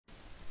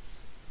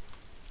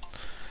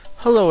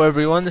Hello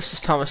everyone, this is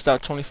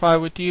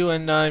Thomas.25 with you,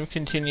 and I'm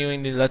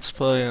continuing the Let's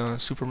Play on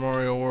Super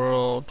Mario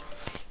World.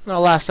 In our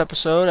last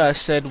episode, I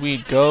said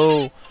we'd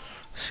go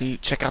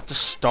check out the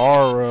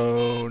Star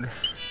Road.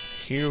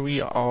 Here we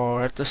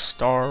are at the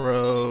Star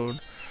Road.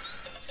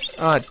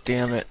 Ah,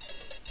 damn it.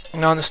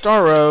 Now on the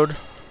Star Road,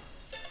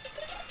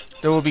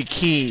 there will be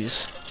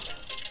keys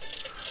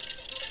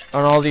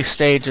on all these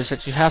stages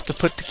that you have to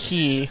put the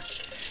key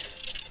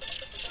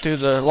through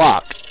the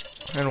lock.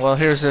 And well,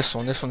 here's this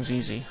one. This one's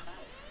easy.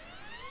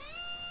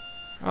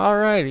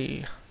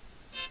 Alrighty.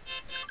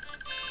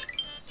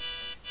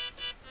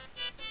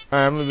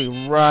 Alright, I'm gonna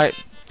be right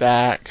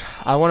back.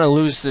 I want to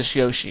lose this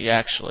Yoshi,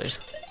 actually.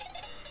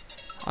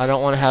 I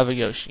don't want to have a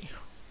Yoshi.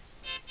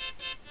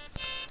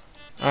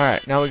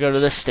 Alright, now we go to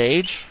this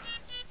stage.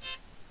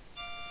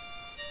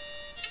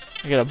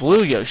 We get a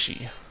blue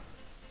Yoshi.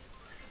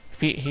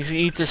 He's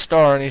gonna eat this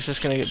star and he's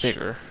just gonna get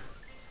bigger.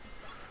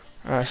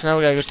 Alright, so now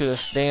we gotta go through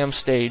this damn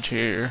stage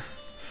here.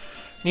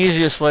 The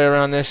easiest way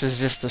around this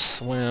is just to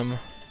swim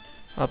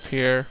up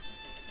here.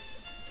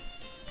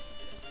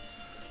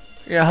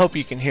 Yeah, I hope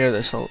you can hear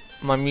this,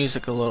 my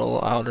music a little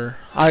louder.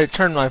 I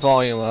turned my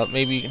volume up,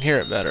 maybe you can hear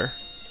it better.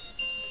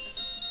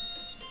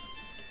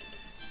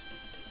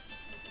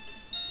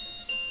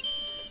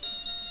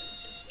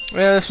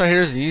 Yeah, this right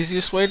here is the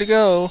easiest way to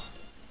go.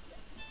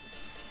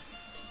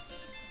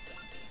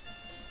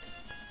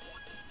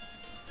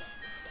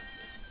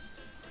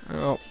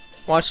 Oh,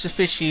 watch the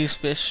fishies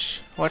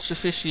fish. Watch the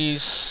fishies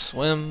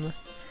swim.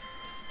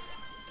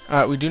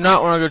 Alright, we do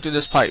not want to go through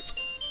this pipe.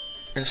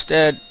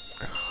 Instead,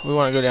 we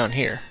want to go down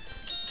here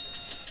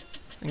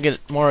and give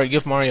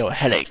Mario a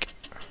headache.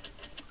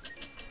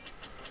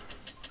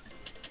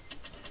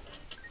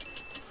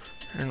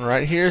 And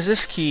right here is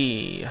this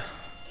key.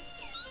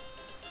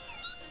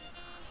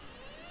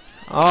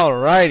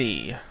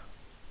 Alrighty.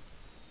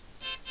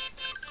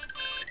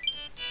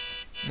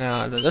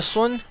 Now to this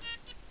one.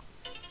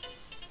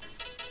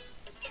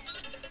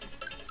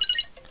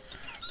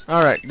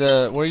 Alright,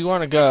 where you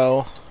want to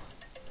go,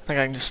 I think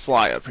I can just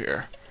fly up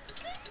here.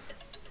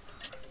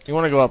 You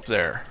want to go up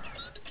there.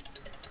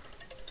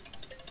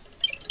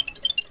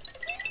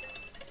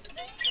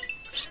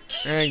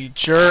 Hey, you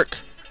jerk.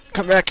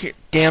 Come back here.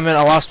 Damn it,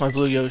 I lost my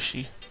blue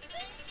Yoshi.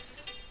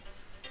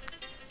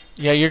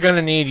 Yeah, you're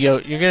gonna need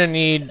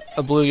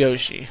a blue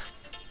Yoshi.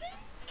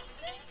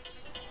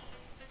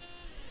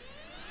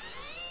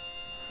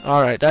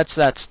 Alright, that's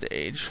that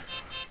stage.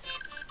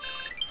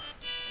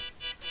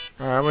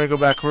 Alright, I'm gonna go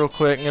back real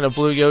quick and get a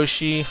blue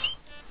Yoshi.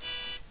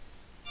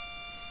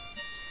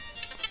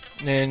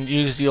 And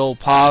use the old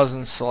pause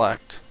and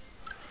select.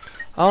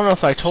 I don't know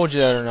if I told you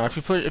that or not.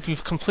 If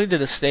you've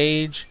completed a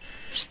stage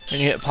and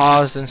you hit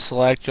pause and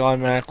select, you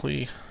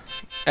automatically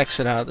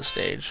exit out of the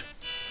stage.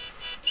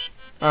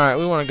 Alright,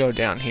 we want to go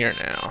down here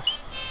now.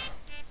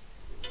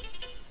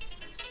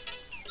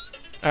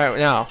 Alright,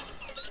 now.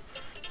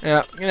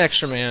 Yeah, an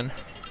extra man.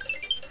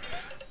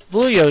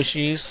 Blue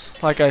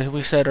Yoshis, like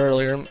we said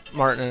earlier,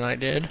 Martin and I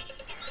did.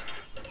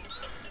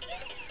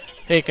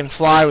 They can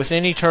fly with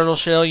any turtle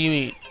shell you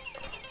eat.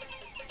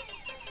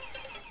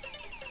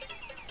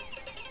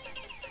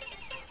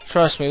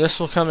 Trust me, this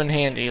will come in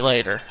handy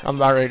later. I'm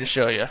about ready to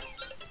show you.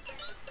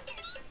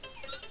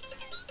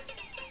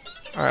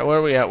 Alright, where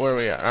are we at?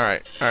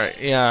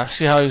 Alright, yeah.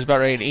 See how he was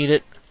about ready to eat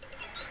it?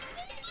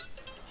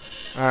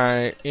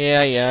 Alright,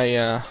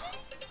 yeah.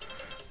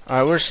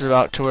 Alright, we're just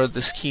about to where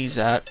this key's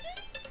at.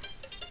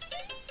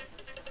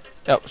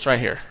 Yep, it's right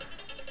here.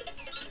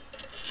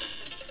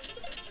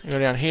 You go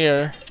down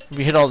here. If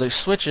you hit all these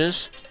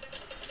switches.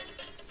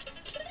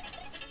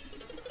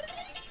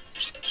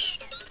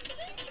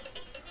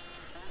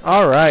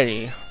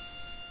 Alrighty.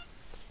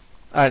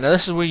 Alright, now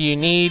this is where you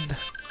need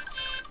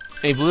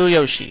a blue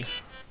Yoshi.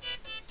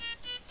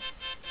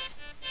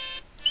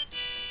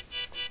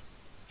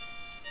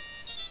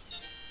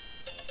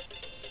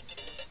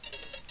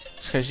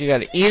 Because you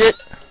gotta eat it.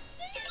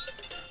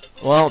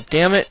 Well,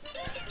 damn it.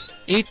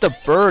 Eat the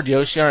bird,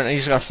 Yoshi. Alright, you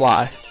just gotta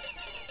fly.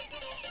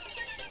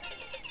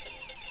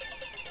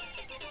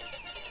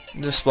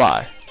 Just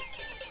fly.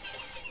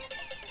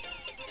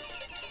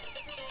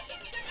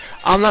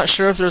 I'm not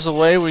sure if there's a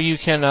way where you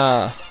can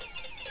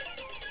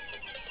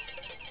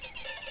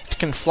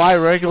fly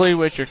regularly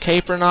with your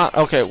cape or not.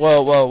 Okay,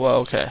 whoa,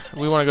 okay.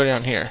 We want to go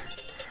down here.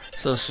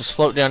 So let's just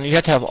float down. You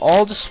have to have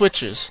all the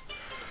switches.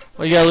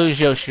 Well, you gotta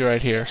lose Yoshi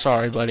right here.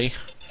 Sorry, buddy.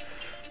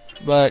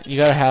 But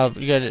you've got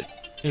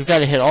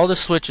to hit all the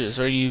switches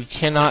or you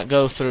cannot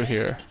go through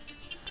here.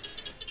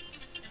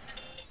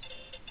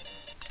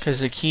 Because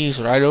the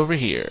key's right over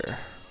here.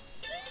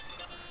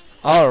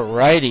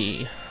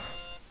 Alrighty.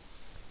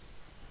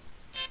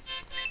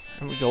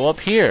 And we go up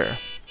here.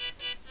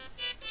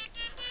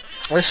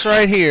 This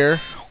right here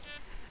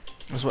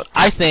is what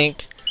I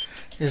think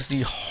is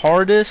the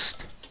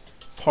hardest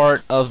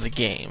part of the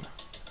game.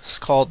 It's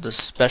called the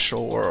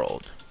Special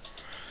World.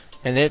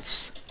 And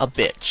it's a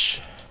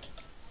bitch.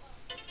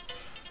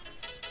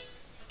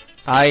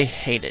 I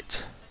hate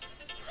it.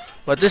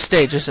 But this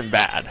stage isn't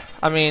bad.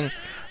 I mean,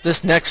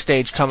 This next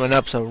stage coming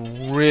up's a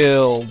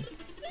real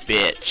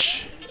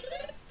bitch.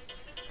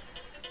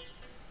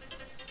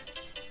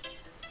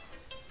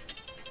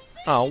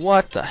 Oh,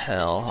 what the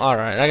hell?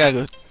 Alright, I gotta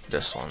go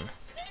this one.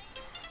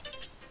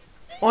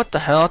 What the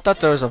hell? I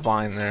thought there was a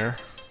vine there.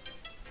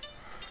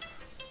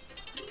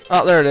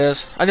 Oh, there it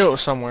is. I knew it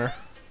was somewhere.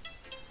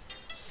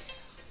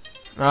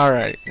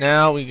 Alright,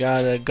 now we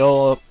gotta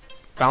go up,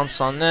 bounce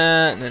on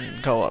that, and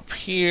then go up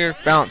here.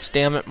 Bounce,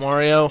 damn it,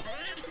 Mario.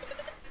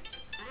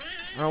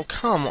 Oh,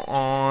 come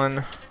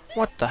on.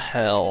 What the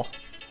hell?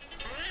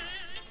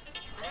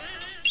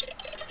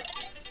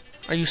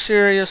 Are you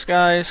serious,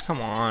 guys?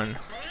 Come on.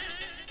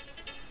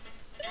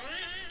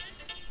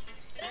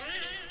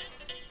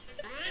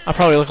 I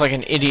probably look like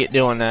an idiot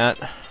doing that.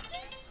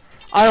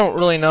 I don't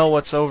really know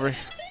what's over.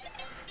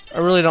 I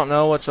really don't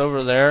know what's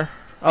over there.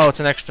 Oh, it's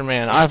an extra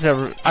man. I'd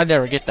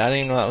never get that. I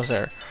didn't even know that was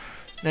there.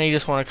 Now you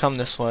just want to come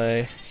this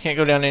way. Can't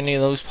go down any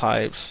of those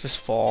pipes. Just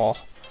fall.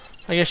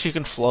 I guess you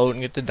can float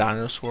and get the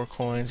dinosaur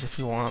coins if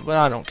you want, but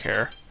I don't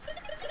care.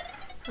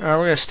 Alright,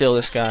 we're gonna steal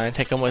this guy and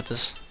take him with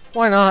us.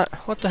 Why not?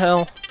 What the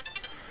hell?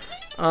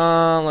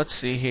 Let's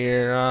see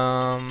here.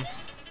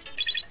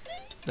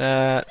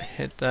 That,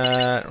 hit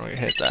that, we're gonna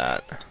hit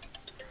that.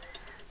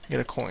 Get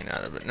a coin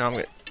out of it.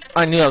 Now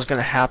I knew that was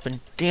gonna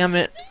happen. Damn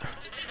it.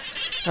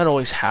 That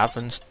always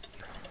happens.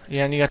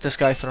 Yeah, and you got this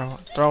guy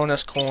throwing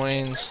us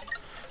coins.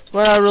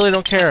 But I really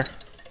don't care.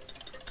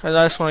 Cause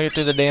I just want to get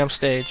through the damn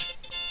stage.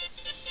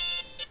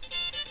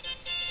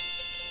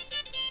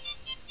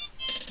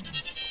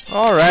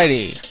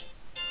 Alrighty.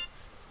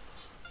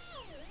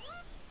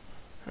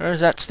 There's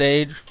that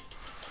stage.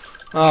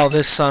 Oh,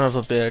 this son of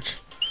a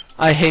bitch.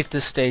 I hate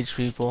this stage,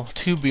 people.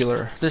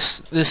 Tubular.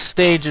 This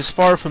stage is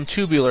far from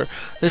tubular.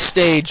 This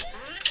stage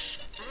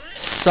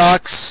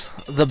sucks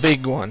the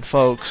big one,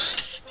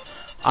 folks.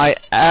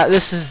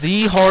 This is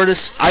the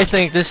hardest. I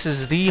think this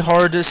is the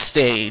hardest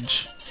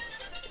stage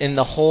in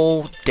the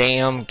whole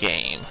damn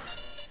game.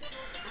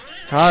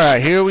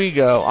 Alright, here we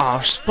go. Oh,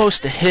 I'm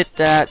supposed to hit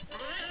that.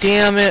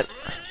 Damn it.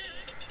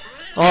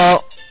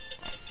 Well,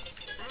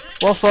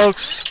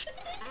 folks,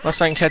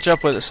 unless I can catch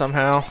up with it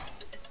somehow.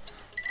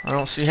 I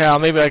don't see how.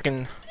 Maybe I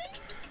can.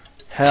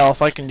 Hell,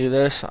 if I can do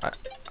this,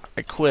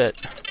 I quit.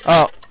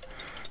 Oh,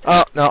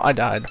 no, I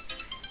died.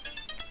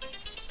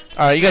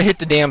 Alright, you gotta hit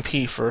the damn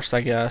P first,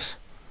 I guess.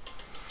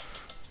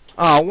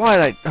 Oh, why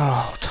did I...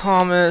 Oh,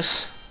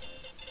 Thomas.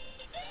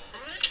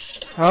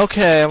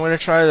 Okay, I'm gonna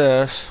try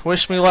this.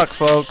 Wish me luck,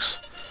 folks.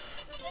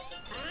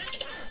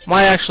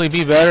 Might actually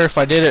be better if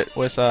I did it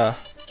with,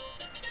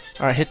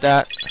 Alright, hit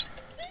that.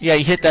 Yeah,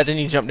 you hit that, then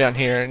you jump down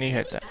here, and you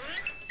hit that.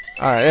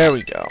 Alright, there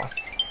we go.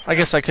 I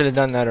guess I could have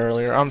done that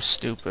earlier. I'm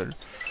stupid.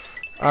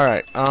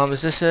 Alright,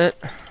 is this it?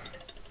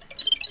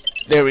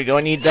 There we go,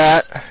 I need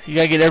that. You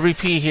gotta get every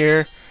P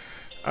here.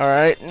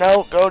 Alright,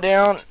 no, go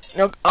down.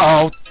 No,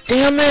 oh,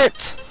 damn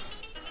it!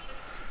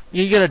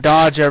 You gotta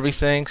dodge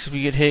everything, so if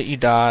you get hit, you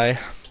die.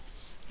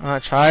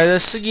 Alright, try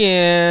this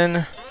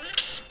again.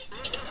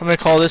 I'm gonna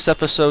call this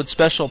episode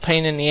Special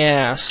Pain in the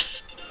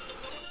Ass.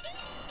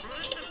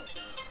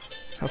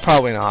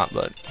 Probably not,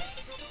 but...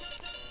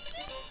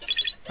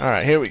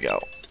 Alright, here we go.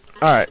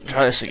 Alright,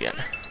 try this again.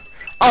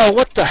 Oh,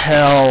 what the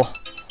hell?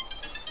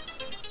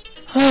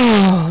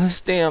 Oh,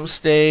 this damn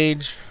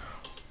stage.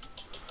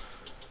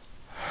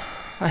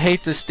 I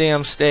hate this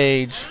damn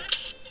stage.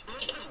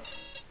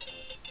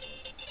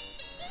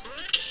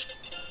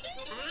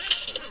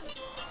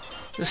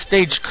 This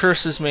stage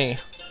curses me.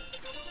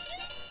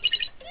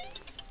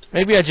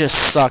 Maybe I just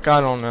suck.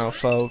 I don't know,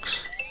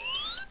 folks.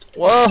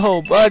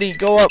 Whoa, buddy.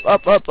 Go up,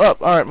 up, up,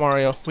 up. Alright,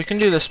 Mario. We can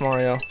do this,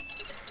 Mario.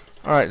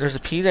 Alright, there's a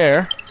P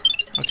there.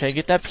 Okay,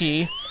 get that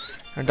P.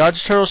 And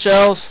dodge turtle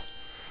shells.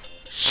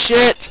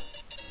 Shit!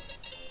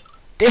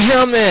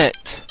 Damn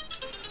it!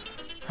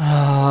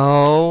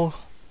 Oh.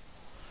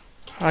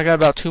 I got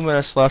about 2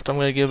 minutes left. I'm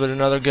going to give it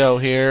another go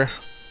here.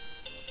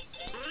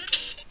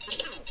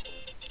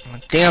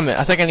 Damn it.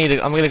 I think I'm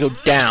going to go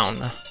down.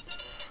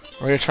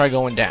 We're going to try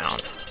going down.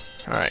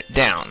 Alright,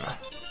 down.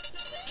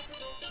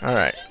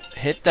 Alright,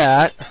 hit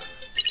that.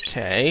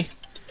 Okay.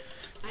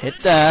 Hit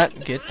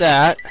that. Get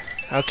that.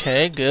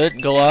 Okay,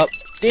 good. Go up.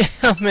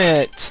 Damn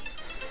it!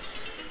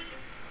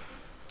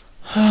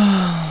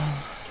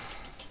 I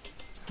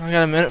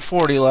got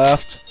 1:40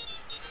 left.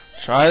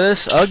 Try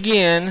this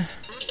again.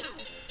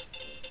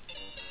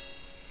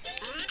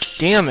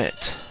 Damn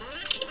it.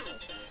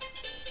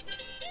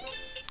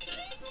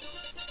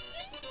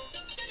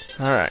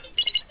 Alright.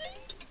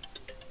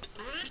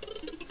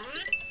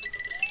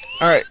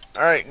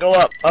 Alright, go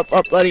up, up,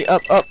 up, buddy,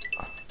 up, up.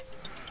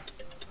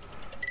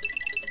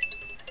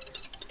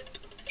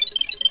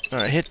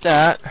 Alright, hit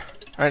that.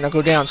 Alright, now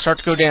go down, start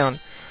to go down.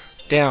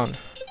 Down.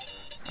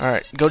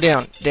 Alright, go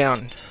down,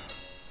 down.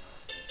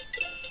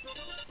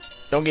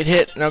 Don't get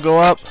hit, now go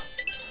up.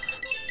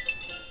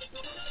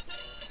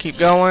 Keep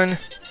going.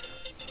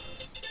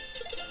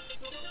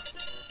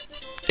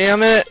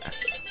 Damn it.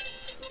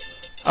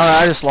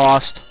 Alright, I just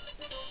lost.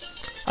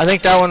 I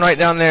think that one right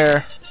down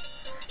there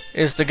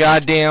is the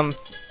goddamn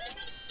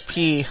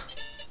P.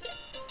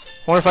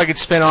 Wonder if I could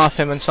spin off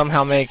him and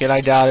somehow make it. I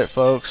doubt it,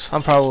 folks.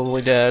 I'm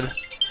probably dead.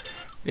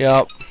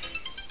 Yep.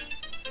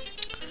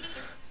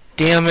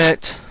 Damn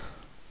it.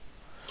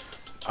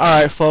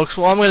 Alright, folks.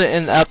 Well, I'm going to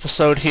end the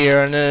episode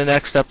here, and in the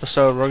next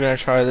episode, we're going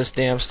to try this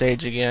damn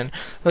stage again.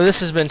 So this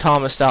has been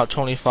Thomas Stout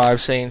 25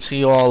 saying see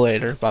you all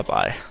later.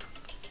 Bye-bye.